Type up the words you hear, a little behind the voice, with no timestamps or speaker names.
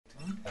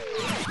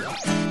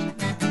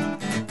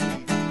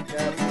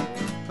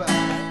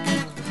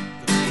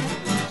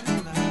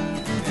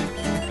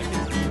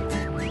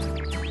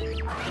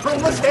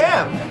homeless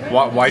ham.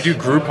 Why do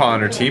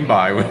Groupon or Team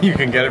Buy when you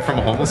can get it from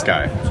a homeless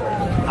guy?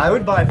 I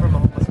would buy from a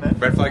homeless man.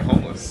 Red Flag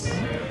Homeless.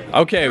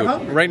 Okay,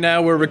 right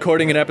now we're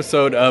recording an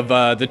episode of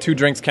the 2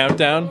 Drinks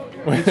Countdown.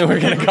 We're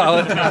going to call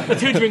it. The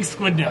 2 Drinks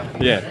Squid Down.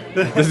 Yeah.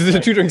 This is the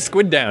 2 Drinks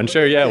Squid Down.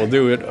 Sure, yeah, we'll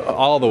do it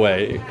all the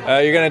way.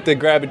 You're going to have to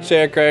grab a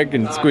chair, Craig,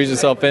 and squeeze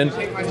yourself in.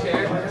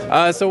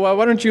 So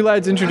why don't you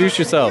lads introduce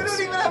yourselves?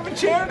 You don't even have a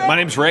chair now? My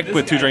name's Rick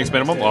with 2 Drinks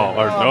Minimum.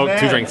 man.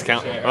 2 Drinks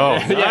Count. Oh,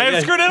 yeah. I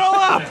screwed it all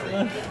up.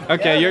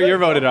 Okay, you're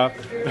voted off.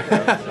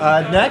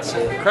 Next.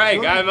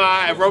 Craig,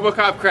 I'm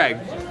RoboCop Craig.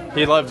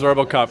 He loves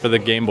RoboCop for the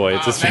Game Boy.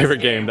 It's his favorite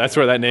game. That's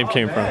where that name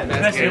came from.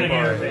 That's really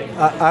good.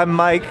 I'm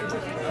Mike.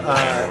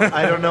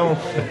 I don't know.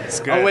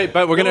 Oh, wait,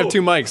 but we're going to have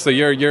 2 mics, so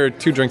you're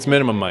 2 Drinks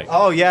Minimum Mike.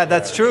 Oh, yeah,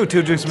 that's true.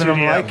 2 Drinks Minimum,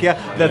 2DM. Mike.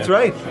 Yeah, that's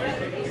right.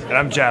 And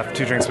I'm Jeff,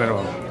 2 Drinks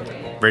Minimum.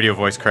 Radio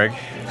voice Craig.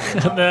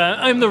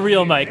 I'm the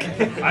real Mike.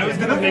 I'm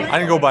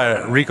gonna go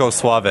by Rico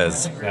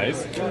Suarez.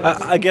 Nice.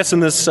 I guess in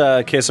this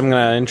case, I'm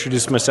going to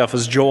introduce myself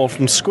as Joel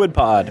from Squid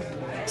Pod.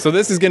 So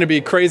this is going to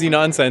be crazy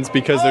nonsense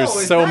because there's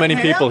is so that many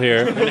ham? people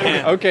here.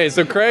 Okay,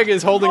 so Craig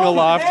is holding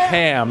aloft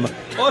ham.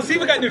 Oh, see,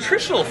 we got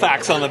nutritional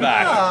facts on the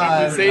back.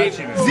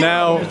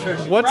 Now,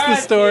 what's the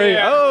story?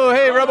 Oh,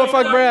 hey,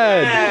 RoboFuck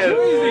Brad.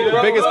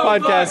 Biggest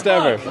podcast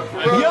ever.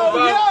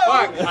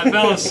 I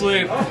fell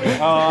asleep.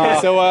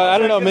 So, I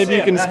don't know, maybe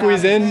you can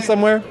squeeze in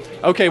somewhere?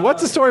 Okay,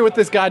 what's the story with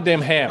this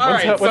goddamn ham? All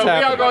right, What's so we all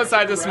happening? go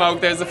outside to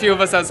smoke. There's a few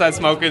of us outside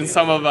smoking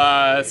some of the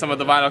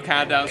vinyl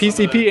countdowns.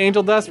 PCP,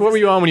 Angel Dust? What were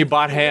you on when you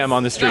bought ham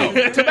on the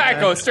street?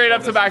 Tobacco, straight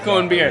up tobacco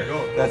and beer.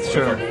 That's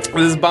true.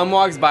 This bum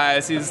walks by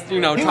us. He's He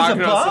was a talking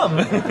to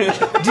us.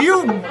 bum. Do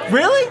you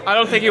really? I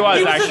don't think he was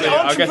He was actually. an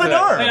I'll get to that.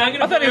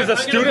 entrepreneur. I thought he was a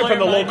student from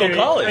the local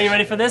college. Are you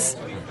ready for this?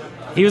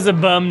 He was a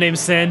bum named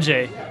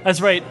Sanjay.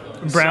 That's right,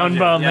 brown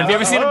bum. Have you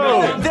ever seen a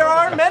brown? There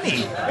aren't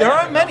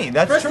many.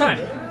 That's true.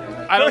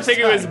 I don't think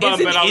it was bum,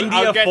 Isn't but I'll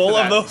India get full to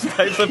of that. those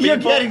types of You're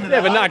people? getting to that.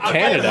 Yeah, but not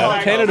Canada.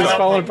 Canada's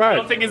falling I don't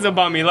apart. think he's a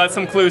bum. He let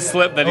some clues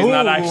slip that he's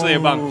not actually a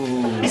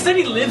bum. He said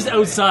he lives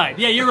outside.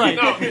 Yeah, you're right.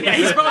 Yeah,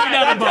 he's probably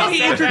not a bum.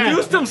 He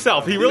introduced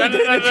himself. He really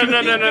did. No.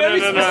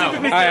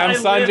 Hi, I'm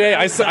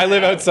Sanjay. I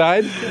live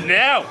outside.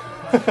 No.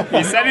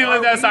 He said he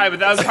lived outside, but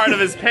that was part of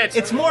his pitch.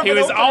 It's more of he an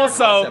was open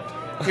also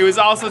concept. he was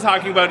also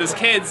talking about his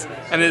kids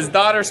and his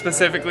daughter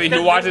specifically,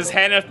 who watches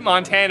Hannah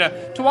Montana.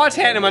 To watch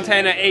Hannah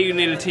Montana, A, you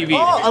need a TV.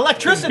 Oh,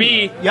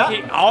 electricity. B, Yeah.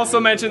 he also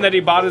mentioned that he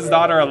bought his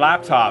daughter a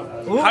laptop.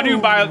 How do you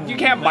buy? You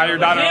can't buy your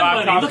daughter a Ham money.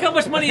 laptop. Look how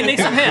much money it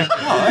makes from him.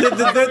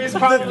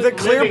 The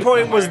clear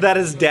point was that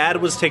his dad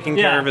was taking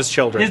care of his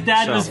children. His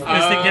dad was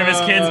taking care of his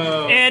kids,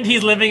 and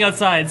he's living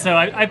outside. So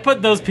I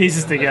put those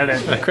pieces together.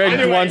 Craig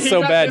Anyway, wants he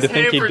so got bad this to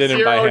think ham he for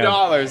didn't buy ham.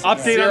 $0.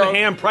 Update on the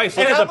ham price.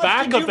 Look And at how the much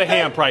back did of you the pay?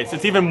 ham price.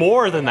 It's even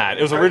more than that.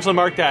 It was originally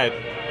marked at.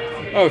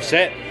 Oh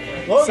shit!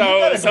 Well, you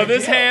got a So good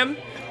this deal. ham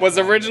was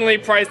originally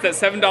priced at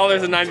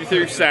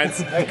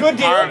 $7.93. A good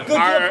deal. Good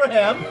deal for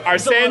him. Our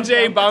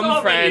Sanjay It's bum already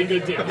a friend,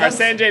 good deal. our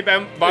Sanjay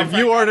bum If friend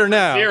you got order it for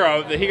now.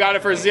 $0. He got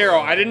it for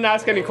 $0. I didn't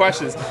ask any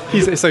questions.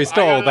 So he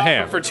stole the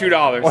ham. For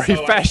 $2, Or he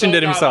So I fashioned still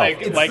it got, himself. Like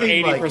It seemed like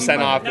 80%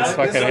 he off might. this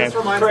fucking ham.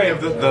 Reminds me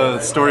of the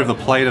story of the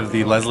plight of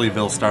the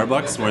Leslieville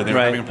Starbucks, where they were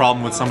Right. having a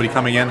problem with somebody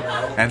coming in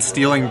and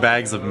stealing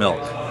bags of milk,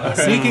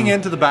 sneaking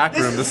into the back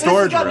room, the This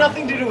storage has got room.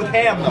 nothing to do with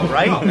ham, though,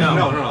 right?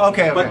 No.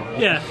 Okay. But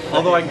Yeah.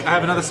 although I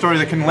have another story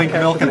that can link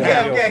milk and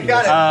ham. Okay,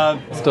 got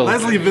it. Still-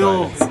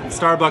 Leslieville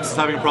Starbucks is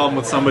having a problem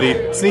with somebody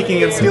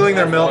sneaking in, stealing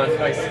their milk,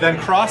 then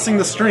crossing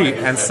the street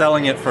and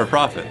selling it for a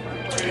profit.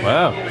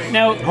 Wow.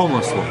 Now,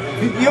 Homeless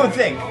woman. You would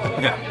think.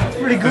 Yeah. It's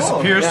pretty cool. This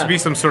appears to be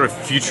some sort of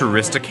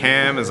futuristic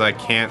ham, as I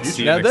can't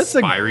see Now an that's a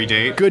expiry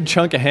date. good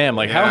chunk of ham.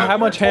 Like how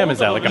much ham is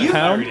that? Like a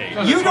pound?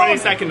 You don't.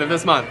 22nd of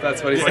this month.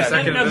 That's what he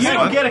said. You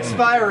don't get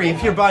expiry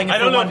if you're buying it for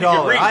don't know if you can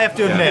 $1. read. I have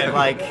to admit,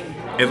 like,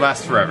 It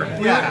lasts forever.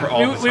 Yeah. For all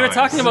we were times.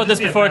 talking about this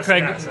before,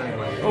 Craig.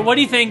 What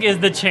do you think is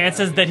the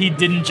chances that he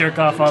didn't jerk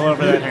off all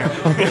over that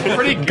ham?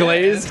 Pretty good.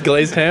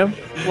 Glazed ham?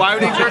 Why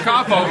would he jerk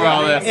off over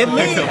all this? at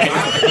least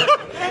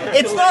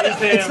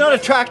it's not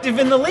attractive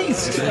in the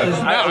least.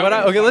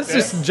 Okay, let's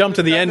just jump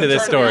to the end of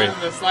this story.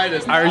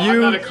 Are I'm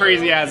you- not a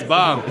crazy ass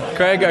bum?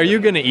 Craig, are you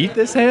going to eat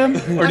this ham?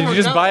 Or did you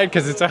just buy it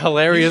because it's a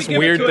hilarious,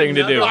 weird thing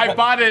to do? I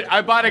bought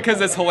it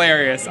because it's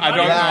hilarious. I don't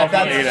know Yeah, if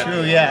I'll eat that's it.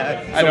 true.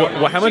 Yeah. I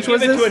don't. How much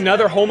was Give it to this?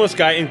 another homeless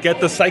guy and get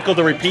the cycle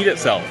to repeat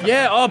itself.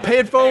 Yeah, pay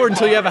it forward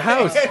until you have a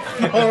house.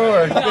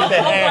 Forward with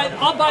the ham.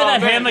 I'll buy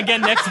that ham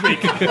again next week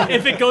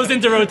if it goes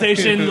into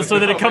rotation so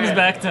that it comes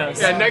back to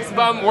us. Yeah, next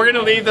bum, we're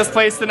gonna leave this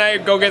place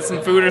tonight. Go get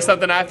some food or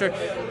something after.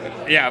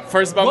 Yeah,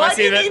 first bum Why I do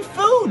see you that. need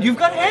food? You've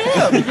got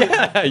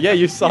ham. Yeah,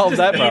 you solved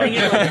that problem.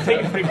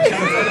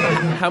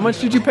 How much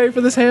did you pay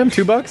for this ham?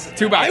 $2?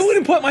 $2. I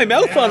wouldn't put my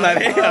mouth on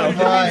that ham.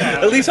 Right.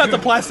 At least not the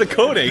plastic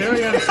coating.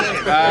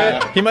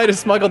 He might have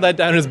smuggled that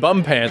down his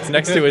bum pants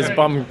next to his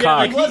bum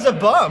cock. He was a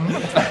bum.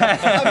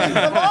 I mean,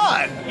 come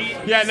on.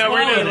 Yeah, no,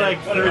 we're Swallowed doing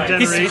like third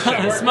He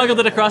generation. Smuggled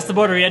it across the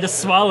border. He had to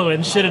swallow it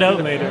and shit it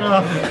out later.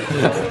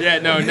 Yeah,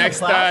 no.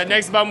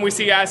 Next bum we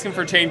see asking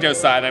for change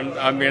outside.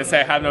 I'm gonna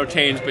say I have no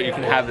change, but you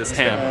can have this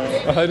ham.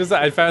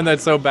 I found that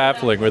so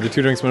baffling. Where the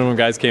Two Drinks Minimum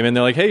guys came in,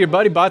 they're like, "Hey, your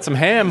buddy bought some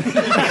ham."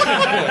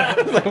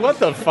 Like, what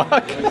the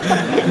fuck?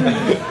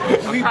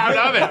 Proud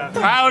of it.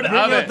 Proud of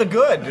Bring out it. the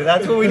good.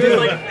 That's what we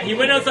do. He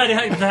went outside to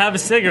have a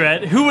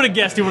cigarette. Who would have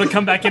guessed he would have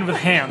come back in with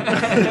ham?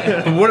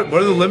 What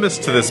are the limits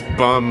to this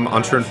bum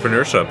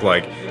entrepreneurship?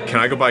 Like, can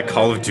I go buy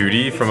Call of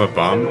Duty from a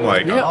bum?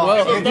 Like, You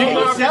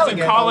market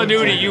to Call of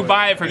Duty, you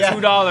buy it for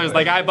 $2.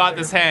 Like I bought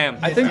this ham.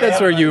 I think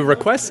that's where you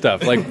request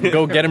stuff. Like,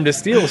 go get him to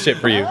steal shit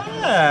for you.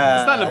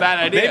 It's not a bad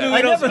idea. Maybe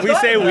we don't. We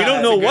say we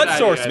don't know what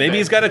source. Maybe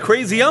he's got a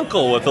crazy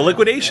uncle with a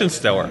liquidation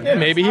store. Yeah,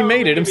 maybe he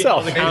made it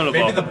himself.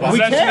 maybe the bums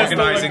are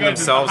organizing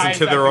themselves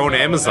into their own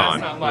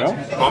Amazon.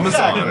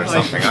 Amazon or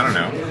something. I don't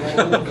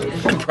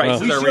know.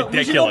 Prices are ridiculous.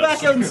 We should go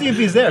back out and see if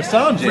he's there.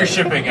 Sanjay. Free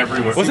shipping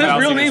everywhere. What's his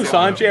real name?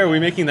 Sanjay? Or are we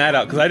making that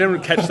up? Because I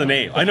didn't catch the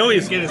name. I know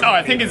he's. Oh,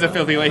 I think he's a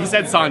filthy liar. He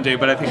said Sanjay,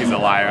 but I think he's a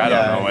liar. I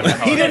don't know what the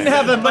hell. He didn't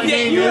have a But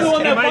name. you're the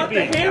one that might bought be.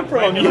 the ham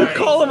from. You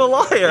call him a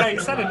liar. He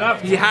said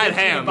enough. He had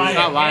ham. He's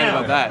not lying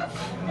about that.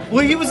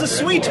 Well, he was a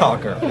sweet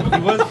talker. He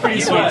was pretty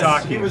sweet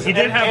talking. He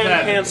did have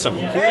that. Handsome.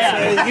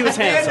 Yeah. He was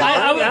handsome.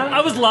 I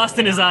was lost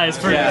in his eyes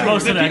for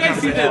most of that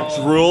See conversation.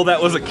 the drool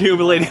that was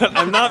accumulating.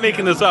 I'm not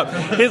making this up.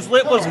 His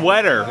lip was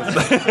wetter.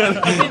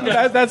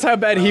 That's how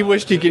bad he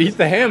wished he could eat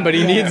the ham, but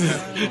he needs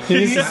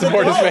to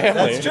support his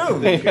family. That's true.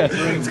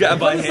 He's got to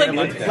buy ham.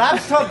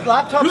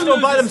 Laptops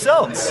go by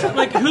themselves.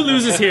 Like, who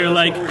loses here?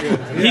 Like,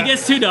 he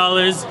gets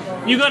 $2.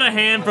 You got a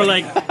ham for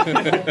like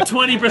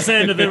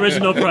 20% of the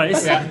original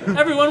price.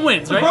 Everyone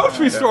wins, right?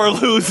 Grocery store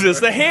loses.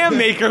 The ham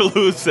maker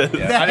loses.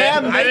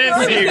 I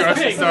didn't see a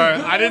grocery store.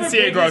 I didn't see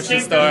a grocery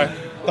store.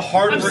 The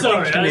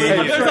hardworking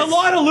Canadian. There's a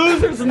lot of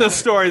losers in this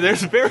story.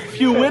 There's very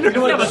few winners.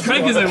 Yeah, but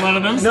Craig isn't one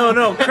of them.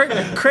 No.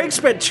 Craig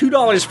spent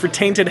 $2 for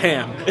tainted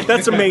ham.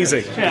 That's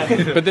amazing.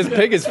 But this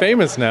pig is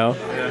famous now.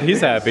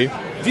 He's happy.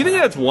 Do you think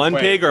that's one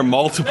pig or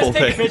multiple Let's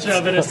take a pigs? picture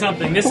of it or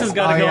something. This has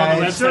got to go on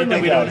the website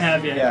that we don't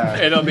have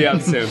yet. It'll be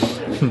up soon.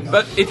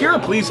 But if you're a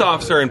police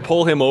officer and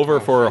pull him over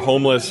for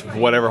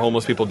whatever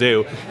homeless people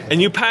do,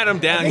 and you pat him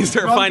down, you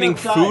start finding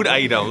food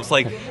items.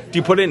 Like, do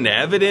you put it in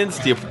evidence?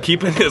 Do you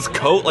keep it in his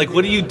coat? Like,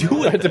 what do you do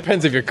with It it?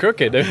 depends if you're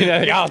crooked. I mean,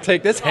 like, I'll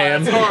take this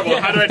ham. It's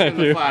horrible. How do I turn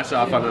the flash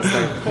off on this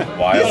thing?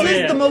 This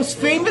is the most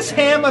famous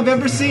ham I've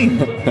ever seen.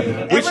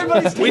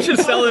 We should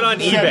sell it on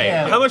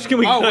eBay. How much can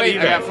we get Oh on wait,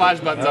 I got eBay? flash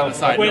buttons on the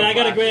side. Wait, No I got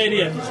a flash. great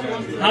idea.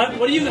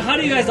 How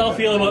do you guys all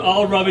feel about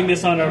all rubbing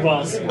this on our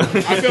walls?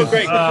 I feel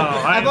great.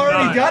 I've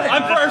already done it.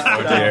 I'm first.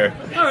 All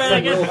right,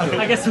 I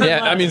guess.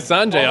 Yeah, I mean,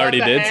 Sanjay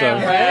already did, so.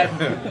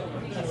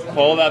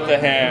 Hold up the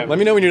ham. Let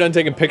me know when you're done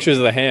taking pictures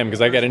of the ham, because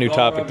I got a new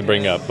topic to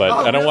bring up, but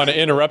I don't want to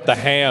interrupt the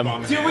ham.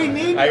 Do we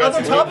need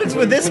other topics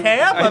with this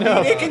ham? I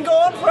mean, it can go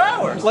on for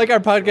hours. Like our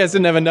podcast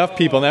didn't have enough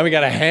people, now we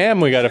got a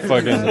ham, we got a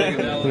fucking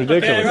Okay,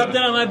 ridiculous. rub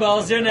that on my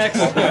balls. You're next.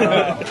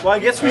 Well, I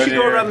guess we should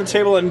go around the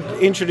table and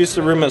introduce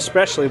the room,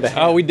 especially the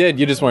ham. Oh, we did.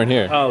 You just weren't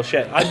here. Oh,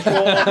 shit.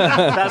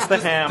 That's the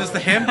ham. Does the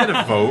ham get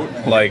a vote?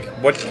 Like,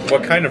 what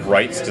kind of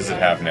rights does it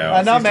have now?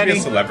 It not seems to be many.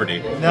 a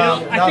celebrity.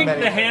 No, I think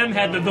the ham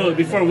had the vote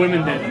before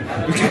women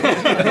did.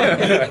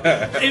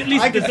 At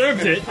least it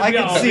deserved it. I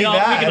can see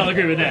that. We can all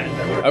agree with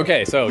that.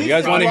 Okay, so you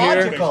guys want to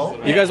hear? Logical.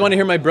 You guys want to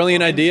hear my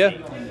brilliant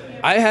idea?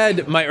 I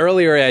had my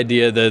earlier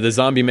idea, the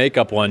zombie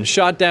makeup one,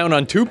 shot down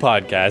on 2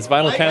 podcasts,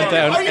 Vinyl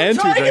Countdown are you and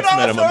Two trying Drinks it on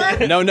us Minimum.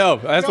 already? No,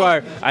 that's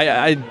why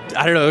I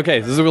don't know.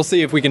 Okay, so we'll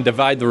see if we can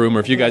divide the room, or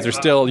if you guys are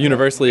still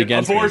universally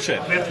against me.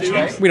 Abortion.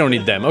 We don't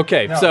need them.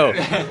 Okay, so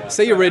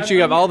say you're rich,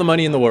 you have all the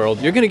money in the world.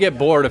 You're going to get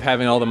bored of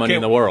having all the money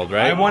in the world,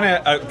 right? I want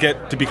to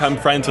get to become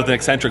friends with an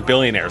eccentric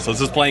billionaire, so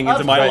this is playing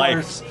into my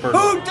life.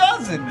 Who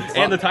doesn't?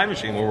 And the time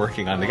machine we're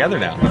working on together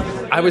now.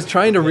 I was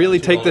trying to really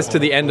take this to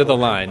the end of the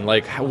line.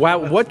 Like, wow,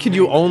 what could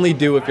you only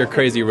do if you're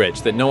crazy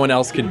rich that no one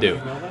else could do?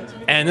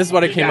 And this is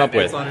what I came up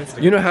with.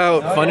 You know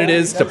how fun it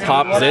is to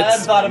pop Ed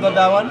zits? thought about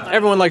that one.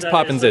 Everyone likes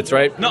popping zits,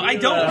 right? No, I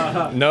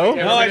don't. No?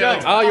 No, I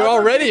don't. Oh, you're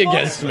already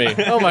against me.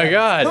 Oh my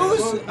god.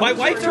 My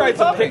wife tried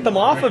to pick them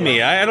off of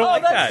me. I don't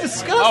like that. That's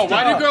disgusting. Oh,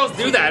 why do girls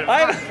do that?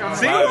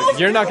 See?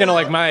 You're not gonna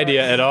like my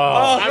idea at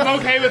all. I'm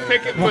okay with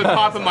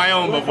popping my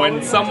own, but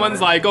when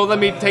someone's like, "Oh, let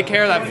me take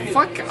care of that,"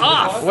 fuck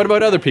off. What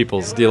about other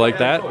people's? Do you like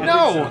that?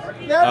 No.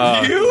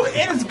 You?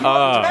 It is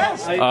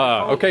grotesque.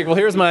 Okay, well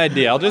here's my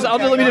idea. Let me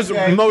just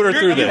motor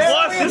through You this.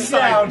 lost this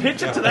side.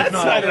 Pitch it to that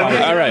side.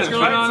 All right.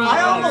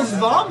 I almost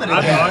vomited.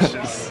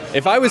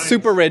 If I was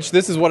super rich,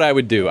 this is what I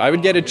would do. I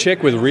would get a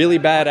chick with really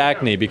bad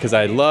acne because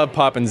I love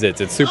popping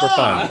zits. It's super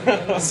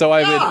fun. So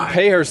I would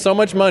pay her so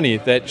much money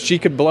that she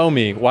could blow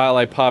me while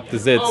I pop the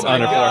zits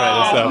on her forehead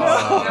and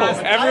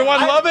stuff.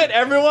 Everyone love it?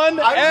 Everyone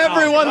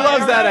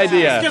loves that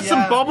idea. Get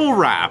some bubble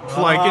wrap,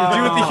 like, and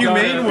do it the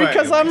humane way.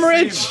 Because I'm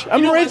rich.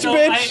 I'm rich,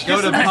 bitch. Go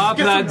to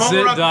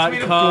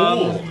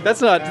popthatzit.com.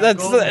 That's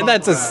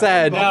a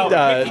sad.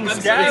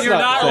 If you're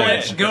not thing.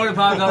 rich, go to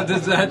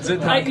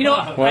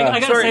popthatzit.com. I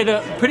gotta say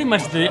that pretty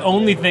much the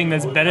only thing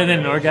that's better than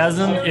an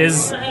orgasm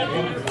is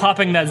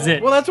popping that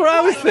zit. Well, that's what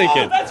I was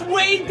thinking. That's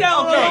way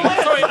down.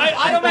 Sorry,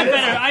 I don't mean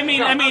better. I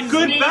mean,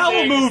 Good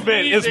bowel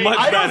movement is much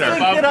I don't better.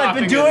 think that I've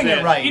been doing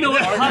it right. You know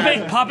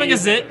what? Popping a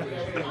zit,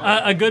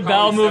 a good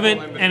bowel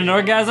movement, and an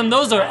orgasm,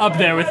 those are up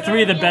there with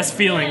 3 of the best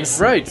feelings.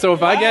 Right. So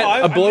if I get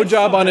a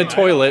blowjob on a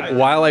toilet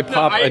while I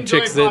pop I a enjoy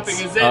chick's popping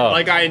zits, a zit.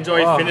 Like I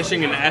enjoy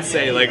finishing an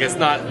essay. Like it's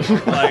not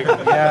like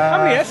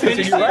How many essays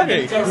are you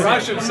writing?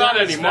 not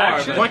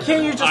anymore. Why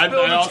can't you just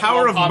build a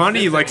tower of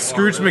money like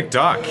Scrooge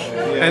McDuck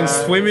and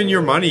swim in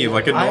your money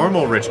like a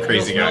normal rich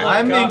crazy guy?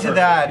 I'm into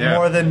that Yeah.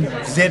 more than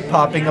zit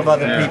popping of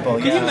other people.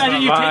 Can you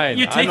imagine Fine.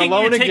 you're I'm taking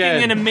alone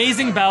again. an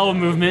amazing bowel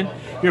movement,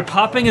 you're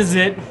popping a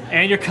zit,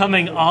 and you're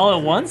coming all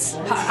at once?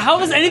 How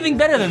is anything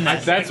better than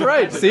that? that's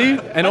right. See,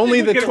 and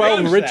only the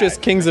 12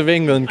 richest kings of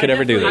England could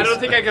ever do I this. don't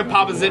think I could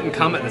pop a zit and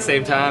come at the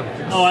same time.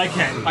 Oh, I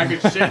can. I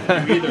could shit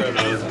and do either of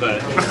those,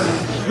 but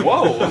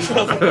Wow.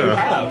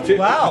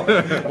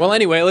 Well,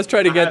 anyway, let's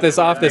try to get this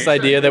off this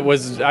idea that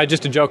was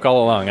just a joke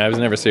all along. I was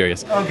never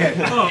serious. Okay.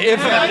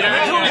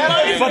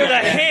 But the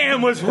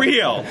ham was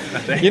real.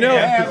 You know,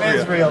 Yeah,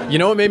 it's real. you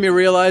know what made me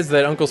realize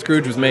that Uncle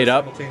Scrooge was made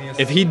up?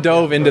 If he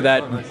dove into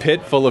that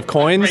pit full of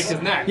coins, break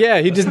his neck. yeah,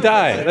 he'd just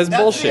die. That's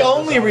That's bullshit. the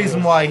only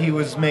reason why he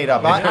was made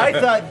up. I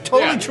thought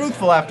totally Yeah.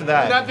 truthful after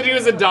that. not that he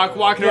was a duck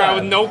walking around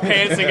with no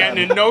pants and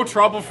getting in no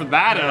trouble for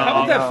that at How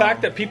all. about that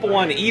fact that people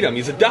want to eat him?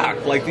 He's a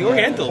duck, like the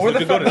Orientals. Or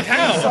could go to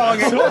town.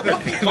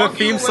 The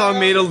theme song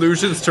made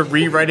allusions to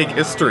rewriting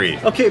history.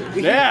 Okay,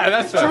 Yeah,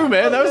 that's true,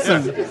 man. That was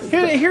some.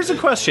 here's a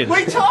question. What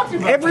are you talking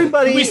about?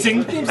 Everybody, We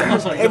sing theme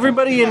songs like that.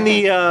 everybody in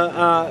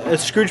the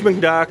Scrooge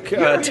McDuck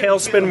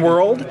Tailspin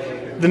world,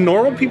 the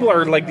normal people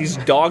are like these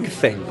dog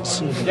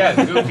things. Yeah,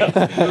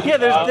 goofy. Yeah,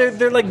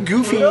 they're like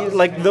goofy,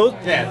 like those.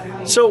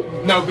 Yeah. So,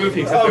 No,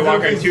 goofy, except they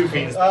walk on 2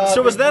 feet.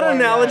 so is that an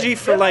analogy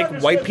for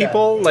like white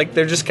people? Like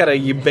they're just kind of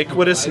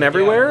ubiquitous and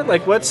everywhere?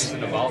 Like what's?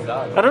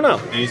 I don't know.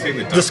 Are you saying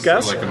the ducks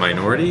Discuss? are like the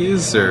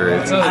minorities, or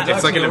it's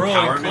like an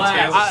empowerment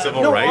tale of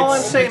civil No, all I'm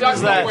rights? saying Ducks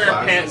is don't that wear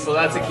pants, so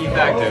that's a key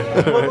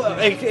factor. well,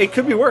 it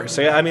could be worse.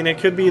 I mean, it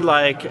could be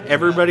like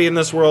everybody in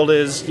this world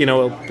is, you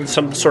know,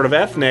 some sort of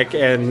ethnic,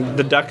 and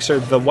the ducks are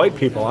the white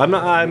people.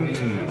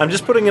 I'm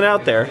just putting it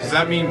out there. Does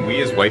that mean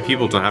we as white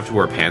people don't have to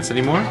wear pants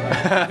anymore in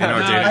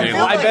our day-to-day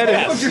I life? bet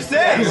that's what you're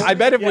saying. I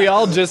bet if we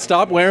all just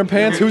stop wearing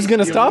pants, who's going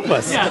to stop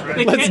us? Yeah,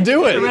 they Let's can't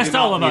do it. Arrest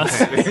all of us.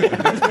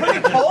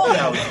 Cold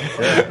out.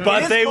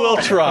 But they will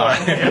try.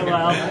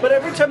 Well, But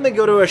every time they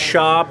go to a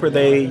shop or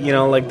they, you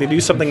know, like they do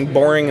something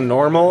boring and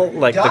normal,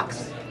 like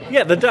Ducks.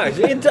 the ducks.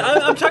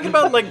 I'm talking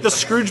about like the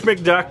Scrooge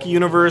McDuck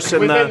universe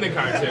and Within the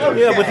cartoon.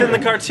 yeah, within the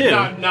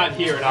cartoon. Not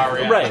here in our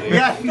reality. Right.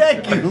 Yeah,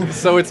 thank you.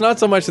 So it's not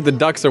so much that the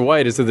ducks are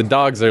white, it's that the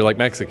dogs are like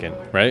Mexican,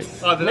 right?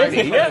 Oh, the next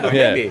Yeah,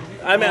 Yeah. maybe.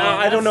 I mean,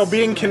 I don't know.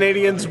 Being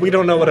Canadians, we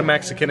don't know what a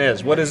Mexican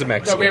is. What is a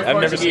Mexican? we have I've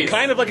never Portuguese.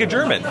 Kind of like a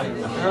German.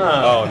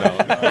 Oh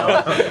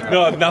no,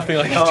 no, nothing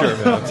like a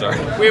German. I'm sorry.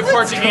 We have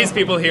Portuguese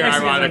people here,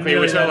 ironically,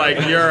 which are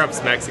like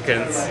Europe's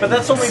Mexicans. But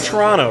that's only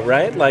Toronto,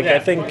 right? Like, I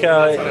think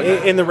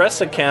in the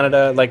rest of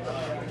Canada, like,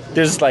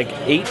 there's like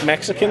 8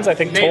 Mexicans, I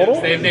think, Natives.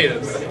 total. They have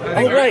natives.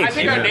 right. I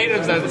think our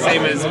natives are the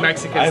same as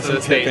Mexicans to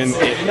the States.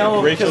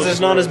 No, because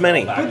there's not as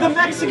many. But the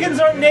Mexicans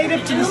aren't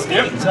native to the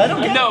States. I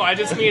don't get No, I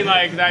just mean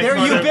like that. They're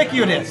sort of-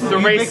 ubiquitous. The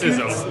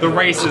racism. The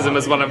racism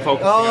is what I'm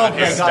focusing Oh, on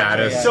okay, here.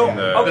 Status So, and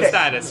the okay. The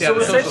status, yeah, So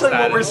the social essentially,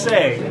 what we're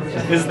status.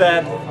 saying is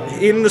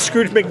that in the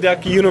Scrooge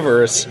McDuck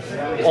universe,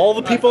 all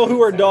the people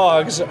who are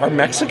dogs are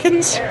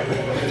Mexicans.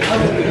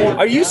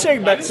 Are you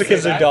saying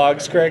Mexicans are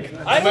dogs, Craig?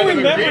 I don't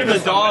remember the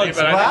dogs.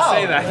 but I Wow. didn't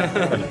say that.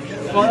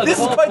 This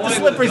is quite the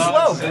slippery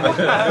slope.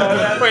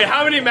 Wait,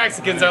 how many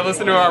Mexicans are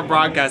listening to our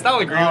broadcast? I'll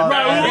agree with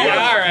that.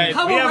 Yeah, all right.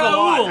 how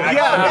about Raul?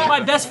 Yeah.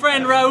 My best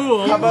friend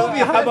Raul. How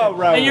about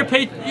Raul? And your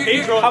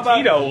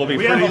Tito will be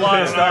pretty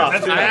pissed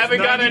off. I haven't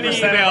got any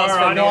emails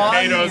from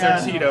potatoes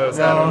or Tito's.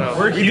 I don't know.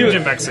 We're huge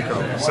in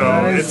Mexico,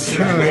 so it's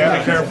true. We have to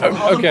be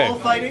careful.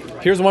 Okay.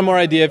 Here's one more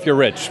idea if you're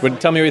rich.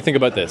 Tell me what you think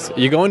about this.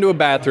 You go into a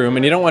bathroom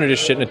and you don't want to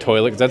just shit in a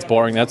toilet because that's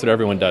boring. That's what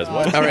everyone does.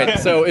 All right.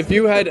 So if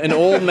you had an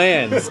old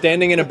man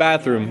standing in a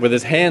bathroom with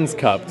his hands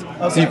cupped,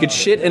 so you could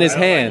shit in his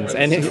hands,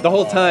 and the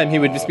whole time he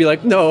would just be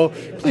like, "No,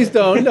 please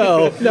don't,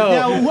 no, no."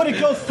 Now, would it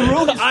go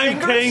through his I'm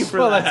fingers? paying for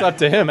Well, that. that's up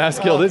to him. How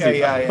skilled is he? Okay,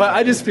 yeah. But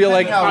I just feel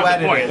like How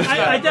wet it is.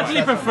 I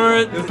definitely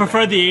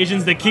prefer the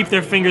Asians that keep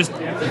their fingers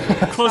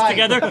close Tight,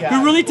 together, yeah.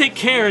 who really take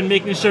care in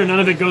making sure none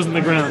of it goes in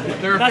the ground.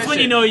 That's when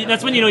you know.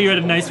 That's when you know you're at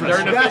a nice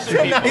restaurant. That's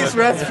a nice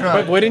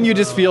restaurant. wouldn't you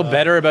just feel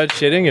better about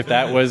shitting if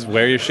that was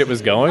where your shit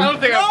was going? I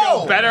don't think I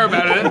feel better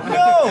about it.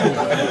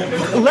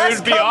 No! Less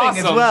would be coming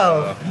as awesome.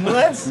 well.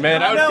 Less.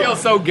 Man, I would feel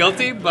so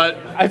guilty, but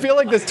I feel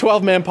like this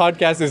 12-man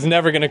podcast is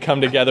never going to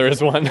come together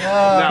as one.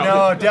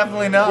 No,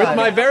 definitely not. With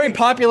my very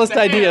populist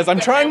ideas, I'm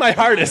trying my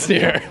hardest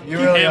here. you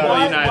really Animal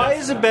are. United. Why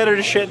is it better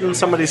to shit in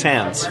somebody's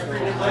hands?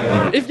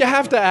 If you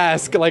have to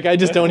ask, like, I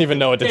just don't even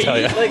know what to tell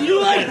you.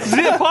 You like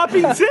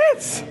popping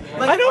zits?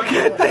 I don't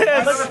get It's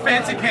this. like a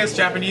fancy pants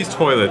Japanese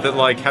toilet that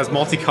like has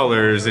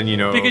multicolors and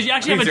Because you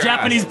actually have a cleans your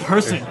Japanese ass.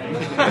 person,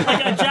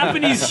 like a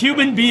Japanese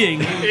human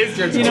being.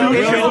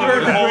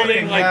 Children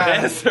holding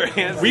like this.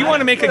 We want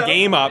to make a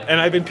game up, and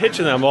I've been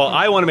pitching them. Well,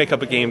 I want to make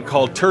up a game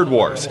called Turd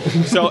Wars.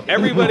 So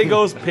everybody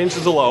goes,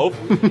 pinches a loaf,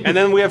 and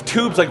then we have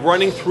tubes like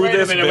running through Wait a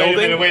this minute,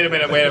 building. wait a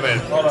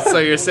minute. So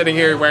you're sitting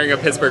here wearing a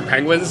Pittsburgh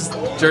Penguins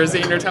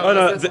jersey and you're telling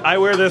Oh, us no, this? I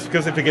wear this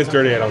because if it gets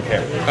dirty, I don't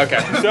care. Okay.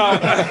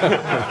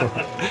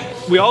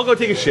 So we all go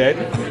take a shit,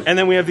 and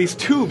then we have these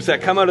tubes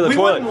that come out of the We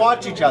toilet. wouldn't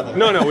watch each other.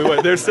 No, we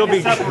would. They're still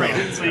being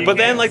but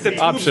then, like the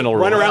tubes Optional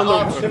run rule.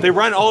 around they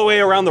run all the way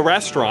around the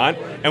restaurant,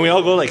 and we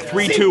all go like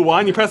 3, 2,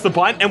 1. You press the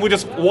button, and we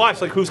just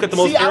watch like who's got the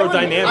most See, I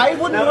aerodynamic.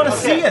 wouldn't want to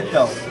see it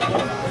though.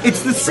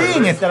 It's the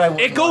seeing it that I.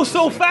 It goes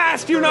so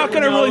fast, you're not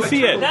gonna really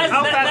see it.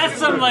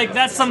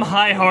 That's some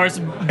high horse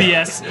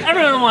BS.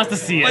 Everyone wants to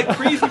see it. Like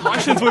crazy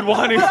Russians would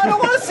want I to. don't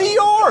want to see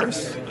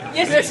yours.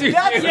 Yes, you do.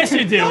 Yes,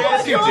 you do.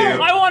 Yes, you do.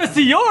 I want to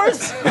see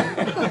yours.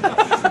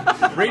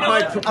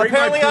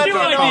 Apparently, I New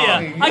don't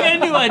idea. I got a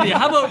new idea.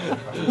 How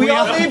about We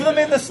all leave them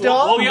in the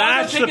stall. we all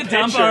match take the a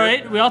dump? picture. All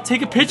right. We all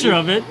take a picture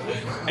of it.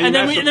 And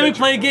then match the we picture.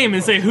 play a game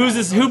and say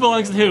who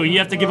belongs to who. You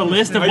have to give a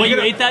list of what you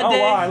ate that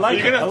day. I like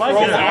it. I like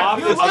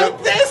it. You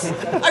like this?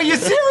 Are you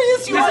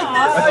serious? You like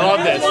this? I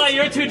love this. Why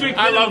you're two drink?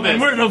 I love this.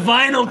 And we're in a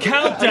vinyl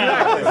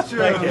countdown.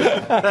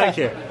 Thank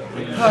you.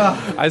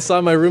 I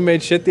saw my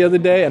roommate shit the other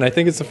day, and I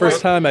think it's the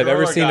first time I've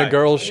ever seen a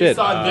girl shit. You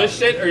saw this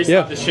shit or you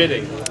yeah. saw the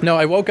shitting? No,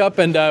 I woke up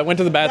and went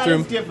to the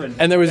bathroom, different.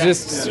 and there was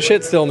just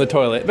shit still in the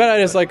toilet. But I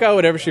was like, oh,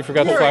 whatever, she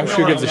forgot to flush,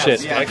 who gives a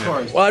shit? Yeah, of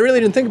course. Well, I really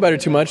didn't think about it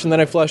too much, and then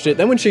I flushed it.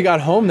 Then when she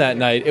got home that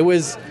night, it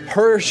was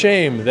her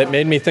shame that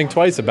made me think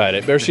twice about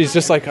it. Where she's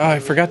just like, oh, I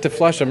forgot to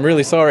flush, I'm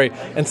really sorry.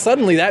 And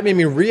suddenly that made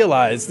me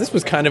realize this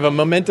was kind of a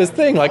momentous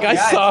thing. Like, I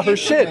saw her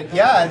shit.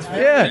 Yeah, it's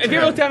very Yeah. If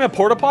you look down at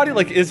porta potty,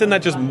 like isn't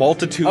that just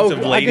multitudes Oh, of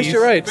I ladies? guess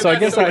you're right. So I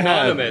guess I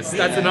have. Anonymous.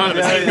 That's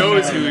anonymous. He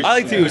knows who. I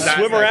like to whose ass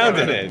swim that's around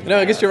on. in it. No,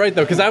 I guess you're right,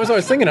 though, because I was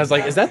always thinking, I was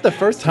like, is that the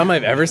first time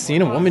I've ever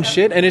seen a woman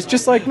shit? And it's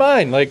just like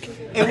mine. Like,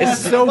 it's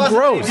so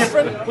gross.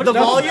 different. The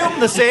volume,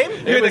 the same.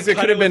 It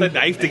could have been. a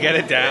knife to get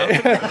it down.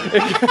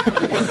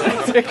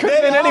 It could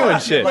have been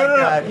anyone's shit.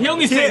 He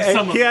only saves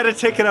some of He had to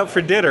take it out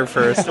for dinner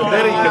first, and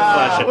then he could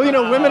flush it. Well, you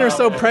know, women are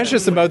so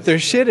precious about their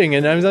shitting,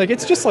 and I was like,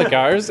 it's just like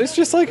ours. It's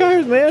just like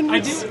ours, man.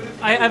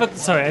 I have a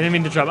sorry, I didn't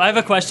mean to interrupt. I have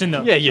a question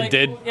though. Yeah, you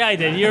did. Yeah, I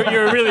did.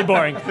 You're really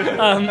boring.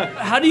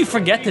 How do you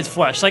forget to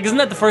flush? Like, isn't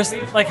that the first?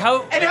 Like,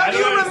 how? And how do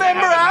you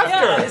remember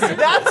after?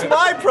 That's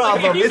my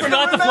problem. If you is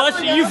forgot to flush,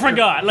 remembering you after.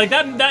 forgot. Like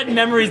that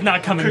memory's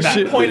not coming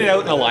back. Point it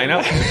out in a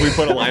lineup. If we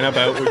put a lineup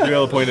out, would you be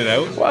able to point it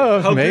out?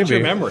 Well, How maybe. good's your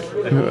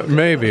memory?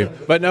 Maybe.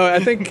 But no, I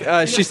think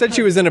she said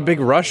she was in a big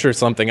rush or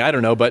something. I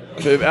don't know, but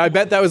I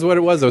bet that was what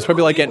it was. It was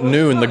probably like at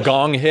noon, the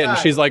gong hit, and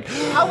she's like,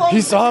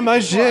 he saw my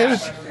shit.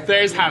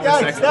 There's half a Yeah,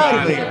 second.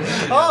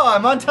 exactly. Oh,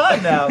 I'm on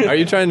time now. Are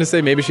you trying to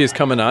say maybe she's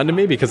coming on to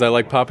me because I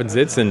like popping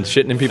zits and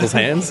shitting in people's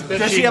hands?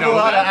 Does she have a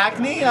lot of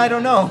acne? I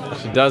don't know.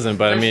 She doesn't,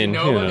 but I Does she mean,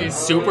 know you about know. these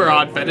super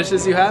odd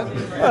fetishes you have?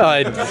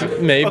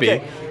 Well, maybe.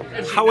 Okay.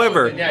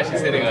 However, Yeah,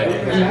 she's hitting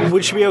like.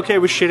 would you be okay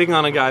with shitting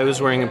on a guy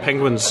who's wearing a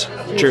Penguins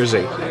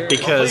jersey?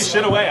 Because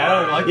Shit away. I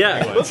don't like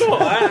yeah,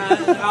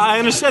 I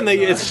understand that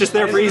it's just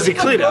there for easy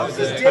cleanup.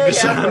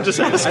 I'm just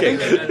asking.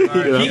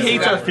 He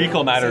hates our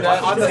fecal matter.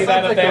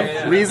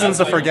 Reasons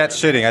to forget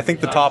shitting. I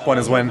think the top one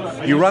is when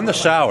you run the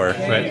shower,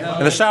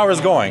 and the shower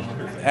is going,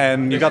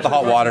 and you got the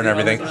hot water and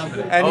everything.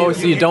 And Oh,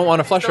 so you don't want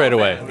to flush right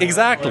away.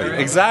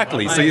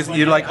 Exactly. So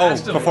you're like, oh,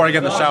 before I get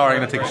in the shower, I'm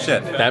going to take a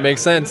shit. That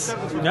makes sense.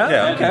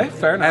 Yeah, okay,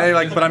 fair enough. And you're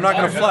like, but I'm not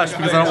going to flush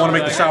because I don't want to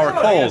make the shower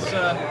cold.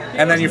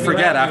 And then you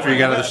forget after you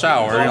get out of the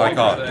shower, and you're like,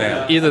 oh,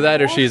 damn. Either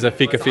that or she's a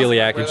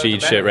fecophiliac and she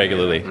eats shit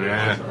regularly.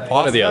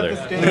 One or the other.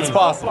 It's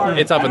possible.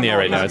 It's up in the air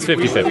right now. It's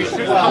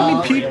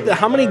 50-50.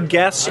 How many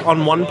guests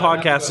on one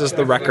podcast is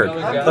the record?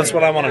 That's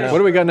what I want to know. What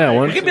do we got now?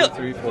 One? Guinness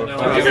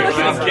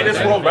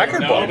World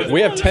Record book.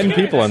 We have 10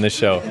 people on this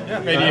show.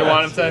 Maybe you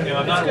want him to.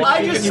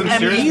 I just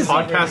am easy.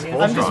 I'm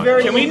just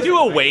very. Can we do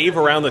a wave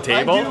around the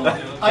table?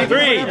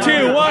 3,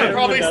 2, 1.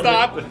 Probably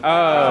stop.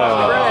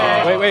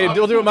 Wait,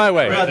 we'll do it my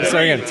way.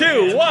 Start again.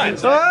 2, 1.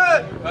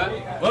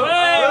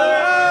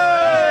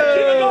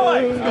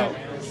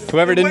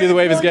 Whoever didn't do the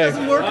wave is gay.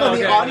 Doesn't work on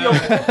the audio.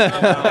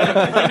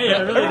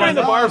 Everybody in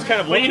the bar is kind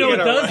of But you looking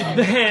know what at does? our...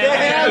 The Yeah,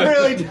 hand. it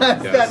really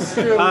does. That's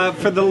true.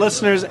 For the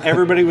listeners,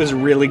 everybody was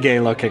really gay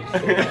looking.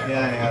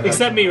 Yeah.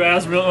 Except me, I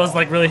was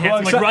like really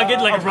handsome, like rugged,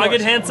 Of rugged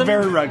course. handsome.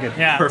 Very rugged.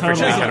 Yeah,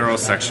 Perfectly totally.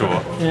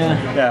 heterosexual.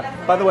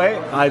 Yeah. By the way,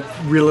 I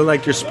really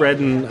liked your spread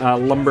in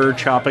Lumber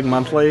Chopping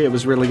Monthly. It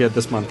was really good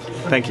this month.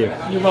 Thank you.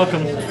 You're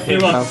welcome. You're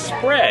welcome.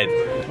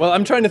 Spread. Well,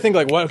 I'm trying to think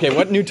like,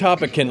 what new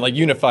topic can like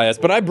unify us?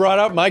 But I brought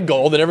out my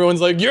goal that everyone's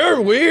like,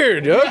 you're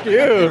weird. Fuck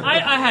you.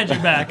 I had your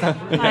back.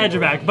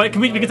 But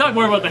we can talk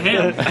more about the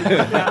ham.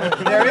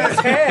 There is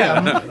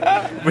ham.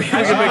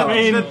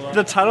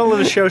 The title of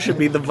the show should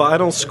be The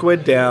Vinyl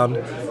Squid Down,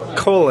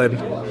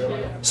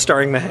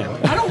 starring the ham.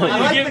 I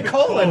like the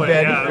colon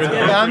bit.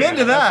 Yeah, I'm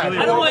into that.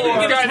 I don't want you to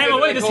give this ham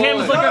away. This ham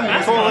is like our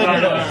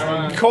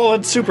mascot.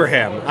 Colon super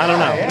ham. I don't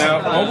know.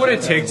 Now, what would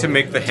it take to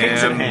make the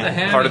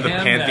ham part of the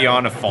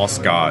pantheon of false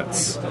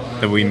gods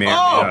that we may or may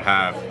not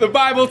have? The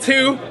Bible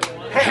too.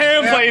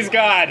 Ham plays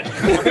God.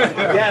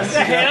 Yes.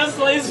 The ham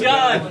plays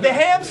God. The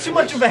ham's too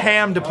much of a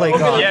ham to play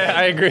God. Yeah,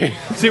 I agree.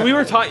 See, we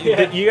were talking.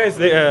 You guys,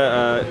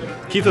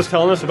 Keith was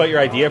telling us about your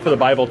idea for the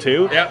Bible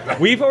too. Yep.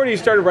 We've already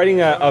started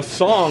writing a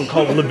song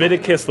called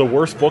Leviticus, the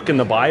worst book in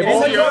the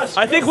Bible.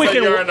 I think we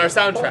can. You're on our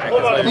soundtrack.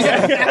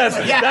 Yes,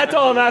 that's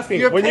all I'm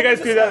asking. When you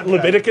guys do that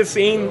Leviticus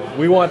scene,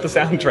 we want the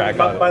soundtrack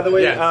on it. By the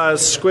way,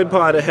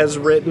 SquidPod has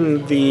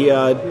written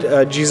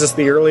the Jesus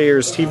the Early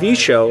Years TV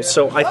show,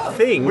 so I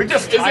think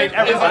Is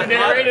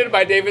it narrated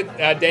by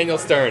Daniel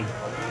Stern?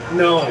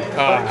 no,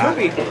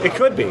 it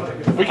could be.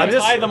 We can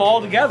tie them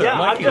all together. Yeah,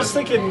 I'm just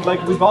thinking,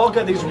 like, we've all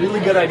got these really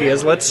good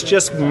ideas. Let's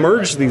just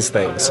merge these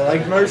things.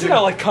 Like merging.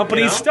 like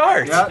companies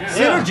start.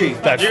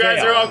 Synergy. That's You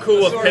guys are all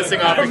cool with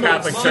pissing off the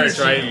Catholic Church,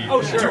 right?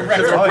 Oh, sure.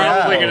 Because we're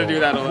probably going to do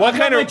that a lot. What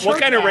kind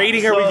of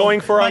rating are we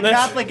going for on My this?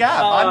 Catholic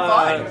app. I'm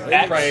fine.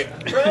 Right.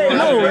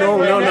 No.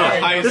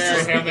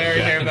 Hail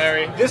Mary, Hail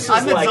Mary. This is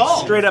I'm like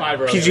absolved. straight up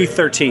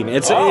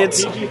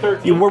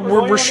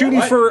PG-13. We're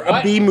shooting for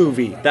a B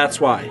movie. That's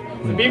why.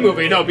 B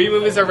movie. No, B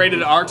movies are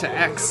rated R to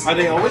X. Are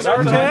they always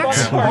R to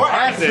X? Or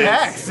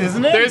X,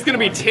 isn't it? There's going to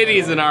be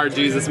titties in our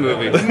Jesus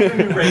movie.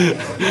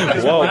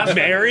 Whoa,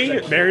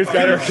 Mary's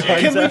got her.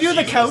 Can we do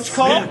the couch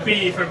call?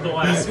 B for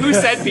blast. Who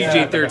said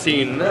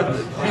PG-13?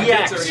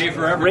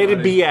 BX. Rated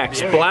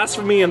BX.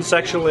 Blasphemy and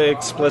sexually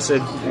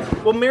explicit.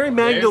 Well, Mary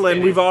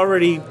Magdalene, we've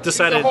already She's a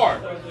decided.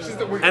 whore.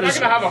 We're not going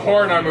to have a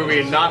whore in our movie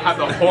and not have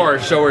the whore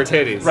show her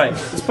titties. Right.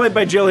 It's played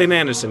by Gillian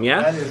Anderson,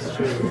 yeah?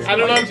 I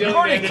don't know if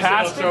Jillian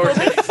Anderson will show her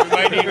titties. We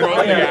might need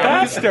Rose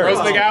McGowan. Rose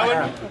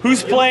McGowan?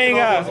 Who's playing?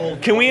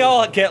 Can we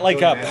all get like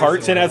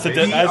parts in as the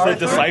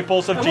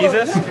disciples of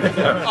Jesus? Is B.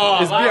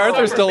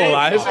 Arthur still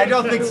alive? I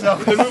don't think so.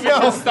 The movie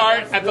will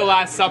start at the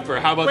Last Supper.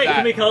 How about Wait, that?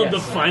 can we call it the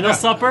Final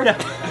Supper? The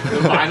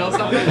Final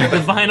Supper?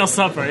 The Final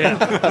Supper, yeah.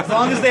 As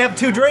long as they have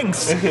 2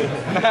 drinks.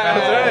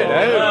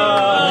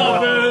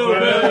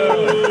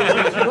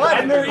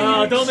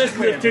 Don't miss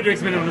the 2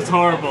 drinks minimum. It's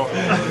horrible.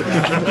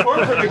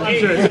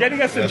 It's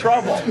getting us in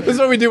trouble. This is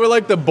what we do. We're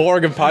like the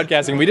Borg of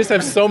podcasting. We just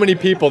have so many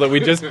people that we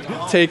just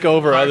take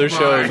over other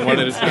shows one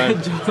at a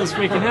time. John's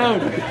freaking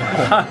out.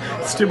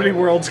 It's too many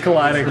worlds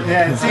colliding.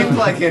 Yeah, it seems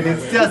like it.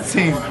 It does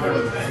seem.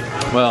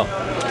 Well,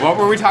 What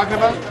were we talking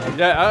about?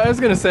 yeah, I was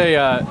gonna say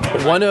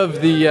one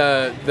of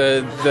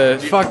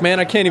the fuck man,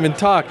 I can't even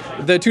talk.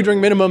 The 2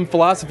 drink minimum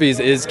philosophies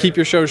is keep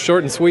your shows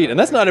short and sweet, and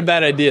that's not a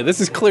bad idea. This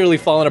is clearly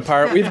falling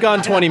apart. We've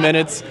gone 20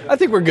 minutes. I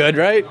think we're good,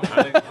 right?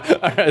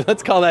 All right,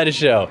 let's call that a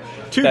show.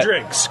 2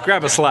 drinks.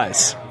 Grab a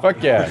slice.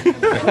 Fuck yeah.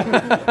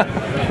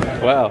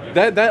 Wow,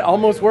 that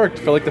almost worked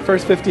for like the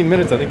first 15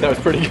 minutes. I think that was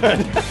pretty good.